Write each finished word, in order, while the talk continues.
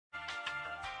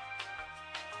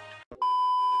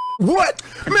What?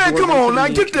 Man, come on now,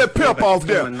 get that pep off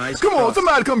there. Come on,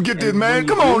 somebody come get this, man.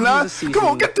 Come on now. Come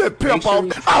on, get that pep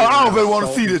off. I don't really want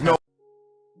to see this no.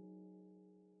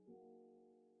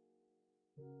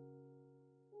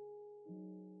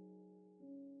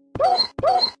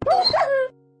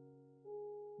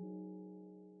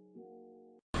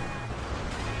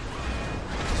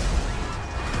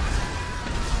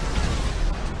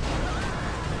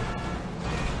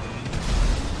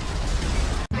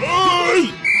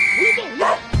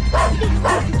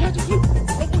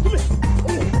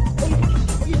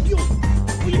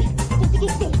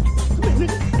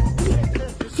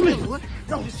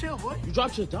 No, just chill, boy. You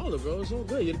dropped your dollar, bro. It's all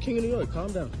good. You're the king of New York.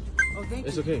 Calm down. Oh, thank you.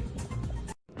 It's okay.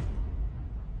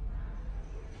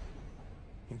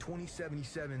 In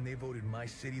 2077, they voted my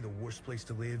city the worst place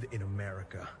to live in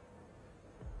America.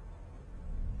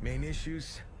 Main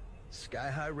issues,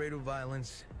 sky-high rate of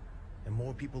violence, and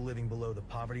more people living below the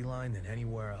poverty line than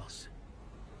anywhere else.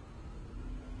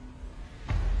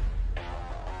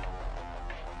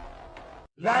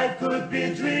 Life could be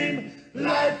a dream.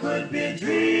 Life could be a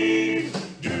dream.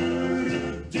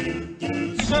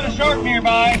 Set a shark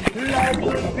nearby. Life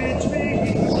could be a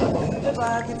dream. If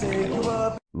I could take you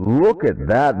up. Look at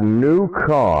that new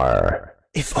car.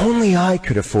 If only I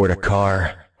could afford a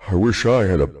car. I wish I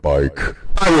had a bike.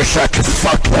 I wish I could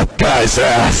fuck that guy's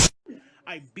ass.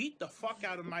 I beat the fuck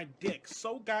out of my dick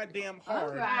so goddamn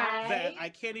hard that I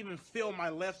can't even feel my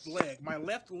left leg. My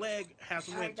left leg has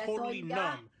went totally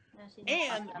numb.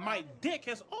 And my dick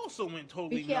has also went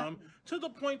totally numb to the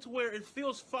point to where it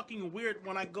feels fucking weird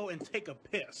when I go and take a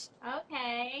piss.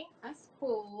 Okay, that's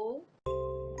cool.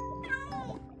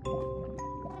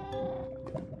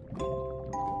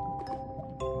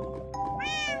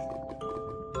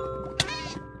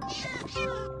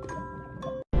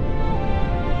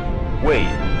 Wait.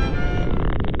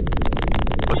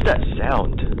 What's that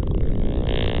sound?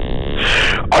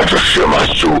 I just shit my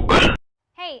suit.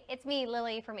 Hey, it's me,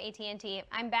 Lily from AT&T.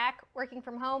 I'm back, working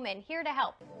from home, and here to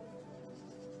help.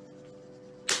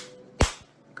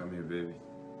 Come here, baby.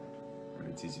 I'm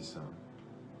gonna teach you something.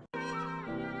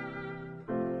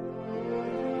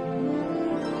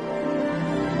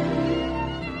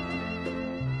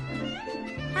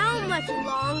 How much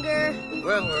longer?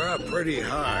 Well, we're up pretty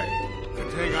high. It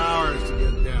could take hours to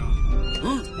get down.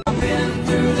 I've been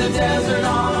through the desert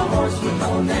on a horse with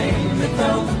no name. It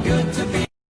felt good to be.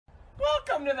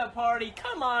 Welcome to the party.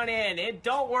 Come on in. And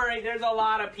don't worry, there's a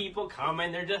lot of people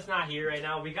coming. They're just not here right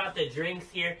now. We got the drinks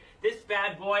here. This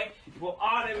bad boy will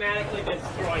automatically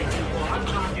destroy people. I'm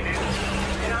talking to him.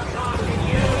 And I'm talking to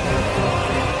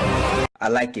you. I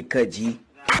like it cut, G.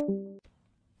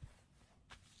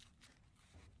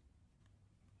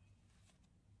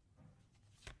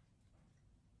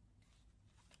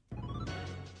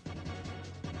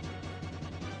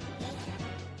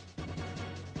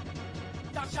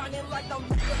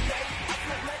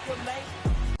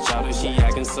 Shawty, she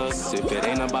acting sus. If it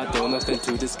ain't about doing nothing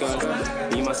to discuss.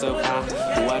 Me, myself,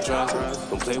 who I trust.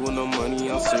 Don't play with no money,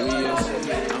 I'm serious.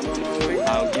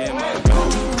 I'll get my dough,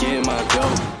 get my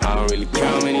dough. I don't really care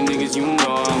how many niggas you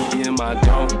know. I'm getting my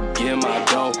dough, get my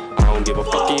dough. I don't give a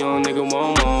fuck, you young nigga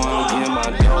want more. I'm getting my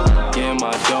dough, get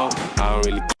my dough. I don't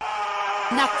really.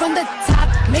 Now from the top,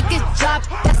 make it drop.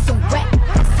 That's a wet.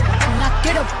 Now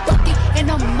get a bucket and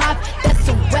a mop. That's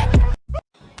a wet.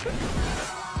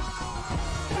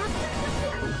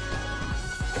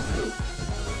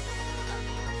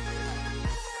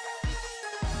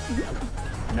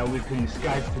 I know we couldn't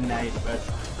Skype tonight, but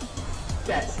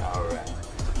that's alright.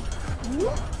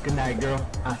 Good night, girl.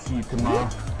 I'll see you tomorrow.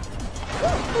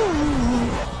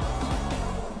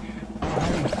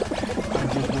 I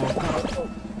just woke up.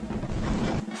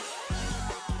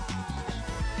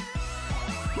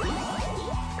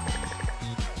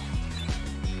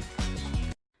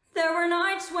 There were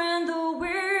nights when the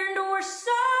wind was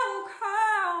so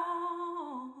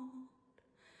cold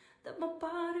that my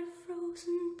body froze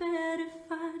in bed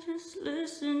if I just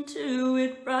listened to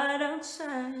it right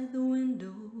outside the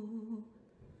window.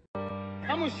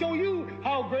 I'm gonna show you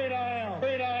how great I am.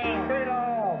 Great I am. Great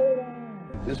I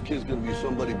am. This kid's gonna be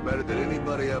somebody better than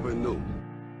anybody ever knew.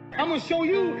 I'm gonna show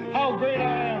you how great I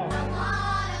am. I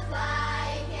wanna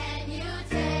fly, can you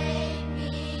take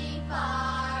me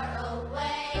far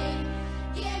away?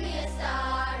 Give me a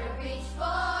star to reach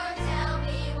for, tell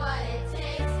me what it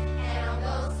takes, and I'll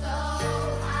go so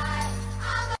high.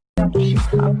 I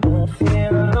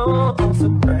feel alone, I'm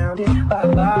surrounded by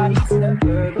bodies,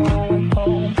 never going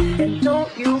home. And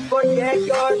don't you forget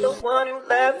you're the one who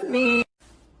left me.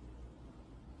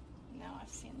 Now I've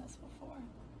seen this before.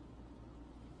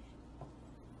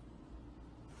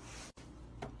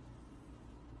 Thank you.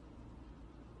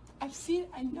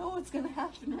 I know what's gonna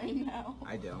happen right now.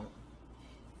 I don't.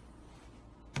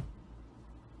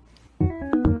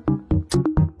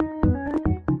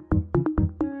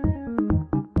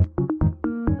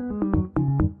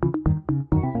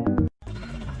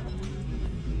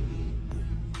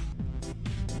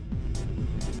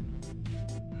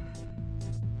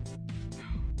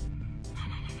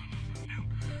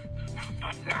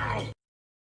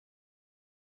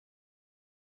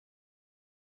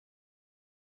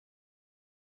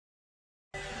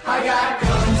 I got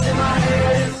guns in my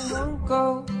head and they won't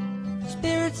go.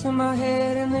 Spirits in my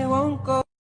head and they won't go.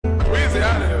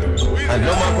 I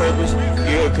know my purpose.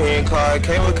 European car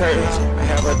came with curtains. I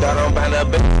have a dot on by the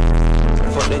bed.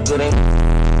 For the good and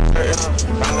curtains.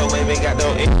 By the way, we got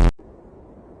no ink.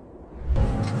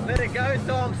 Let it go,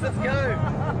 Tom. Let's go.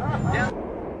 Yeah.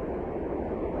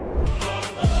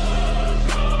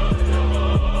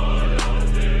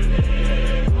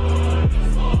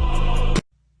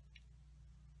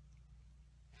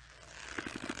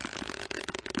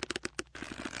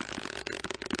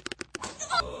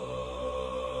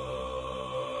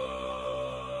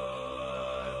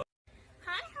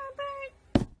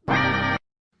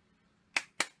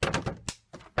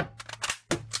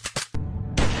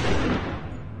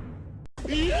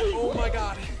 Oh my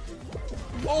god.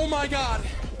 Oh my god.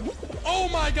 Oh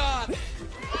my god.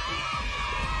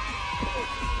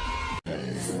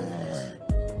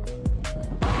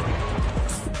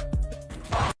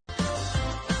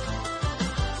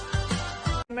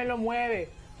 Me lo mueve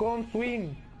con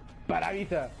swing para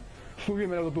visa.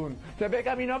 Súbeme el autotune. Se ve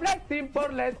camino Blacksteam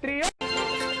por la estría.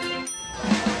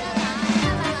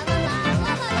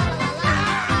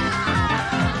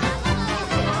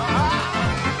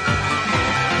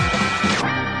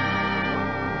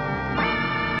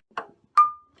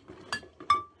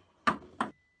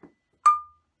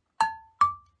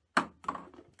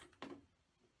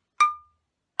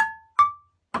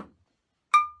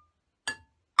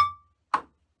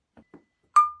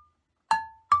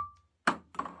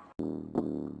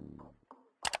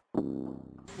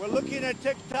 We're looking at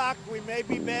TikTok. We may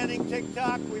be banning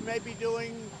TikTok. We may be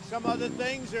doing some other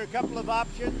things. There are a couple of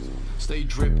options. Stay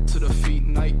dripped to the feet,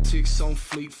 night ticks on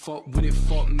fleet. Fuck with it,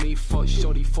 fuck me, fuck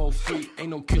shorty, fall free. Ain't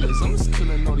no killers, I'm just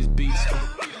killing all these beats.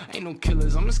 Ain't no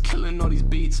killers, I'm just killing all these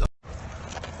beats.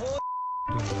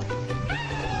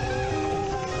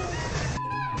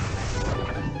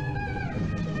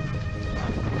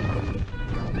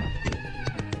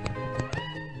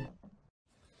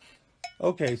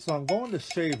 Okay, so I'm going to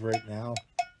shave right now,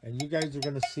 and you guys are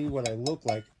going to see what I look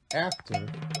like after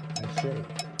I shave.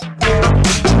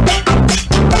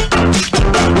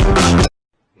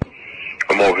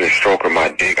 I'm over here stroking my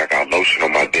dick. I got lotion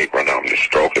on my dick right now. I'm just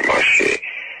stroking my shit.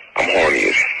 I'm horny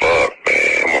as fuck,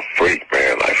 man. I'm a freak,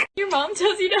 man. Like, Your mom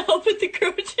tells you to help with the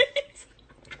crochets.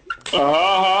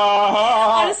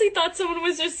 Honestly thought someone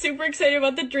was just super excited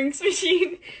about the drinks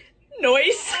machine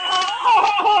noise.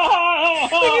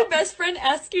 When your best friend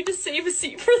asks you to save a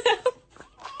seat for them.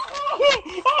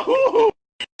 Oh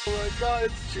my god,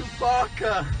 it's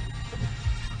Chewbacca.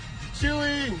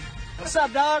 Chewie. What's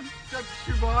up, dog? What's up,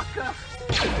 Chewbacca?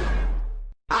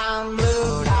 I'm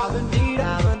blue, I've been beat,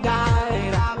 I've been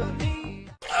died, I've been beat.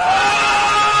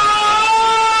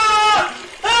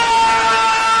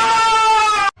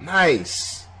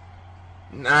 Nice.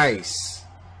 Nice.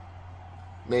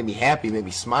 Made me happy, made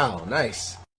me smile.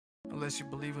 Nice. Unless you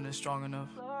believe in it strong enough.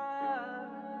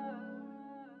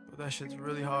 But that shit's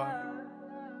really hard.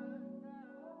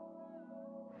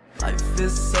 Life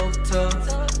is so tough.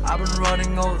 I've been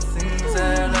running all the things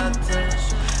that I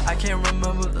touch. I can't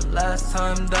remember the last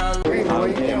time that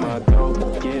I'm getting my dope,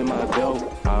 getting my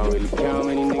dope. I don't really care how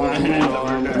many niggas you know.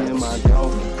 I'm getting my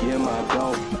dope, getting my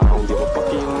dope. I don't give a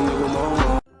fuck, you don't nigga no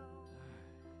more.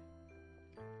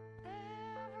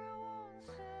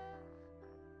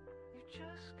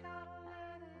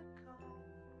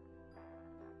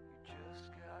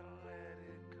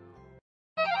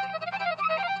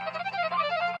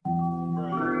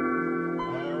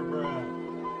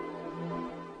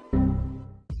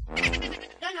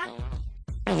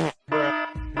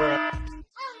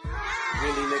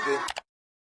 Really, nigga?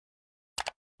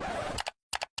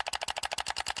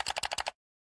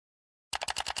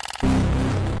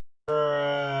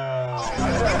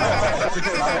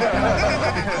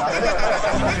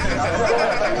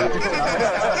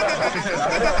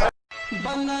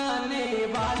 बनाने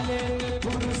वाले ने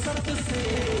फुर्सत से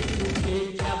तुझे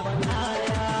क्या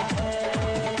बनाया है।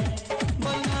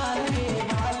 बनाने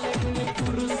वाले ने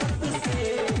फुर्सत से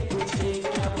तुझे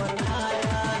क्या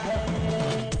बनाया है।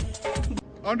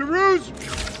 Underoos!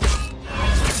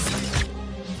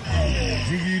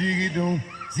 Ziggy diggy doom,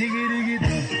 ziggy diggy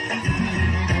doom,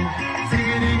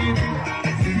 ziggy diggy doom,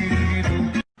 ziggy diggy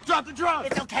doom. Drop the drum.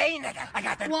 It's okay, nigga. I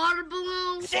got the Water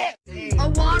balloon. Shit. A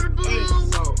water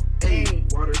balloon.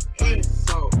 Water,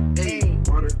 salt,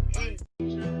 water.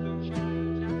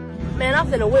 Man, I'm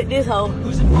finna whip this hoe.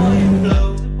 Who's a boy in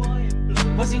blue?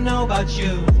 What's he know about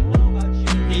you?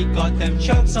 He got them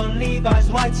chokes on Levi's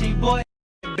whitey boy.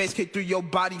 Bass kick through your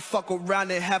body, fuck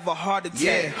around and have a heart attack.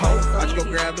 Yeah, ho, I just go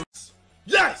grab the.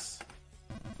 Yes.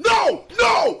 No.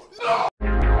 No. No.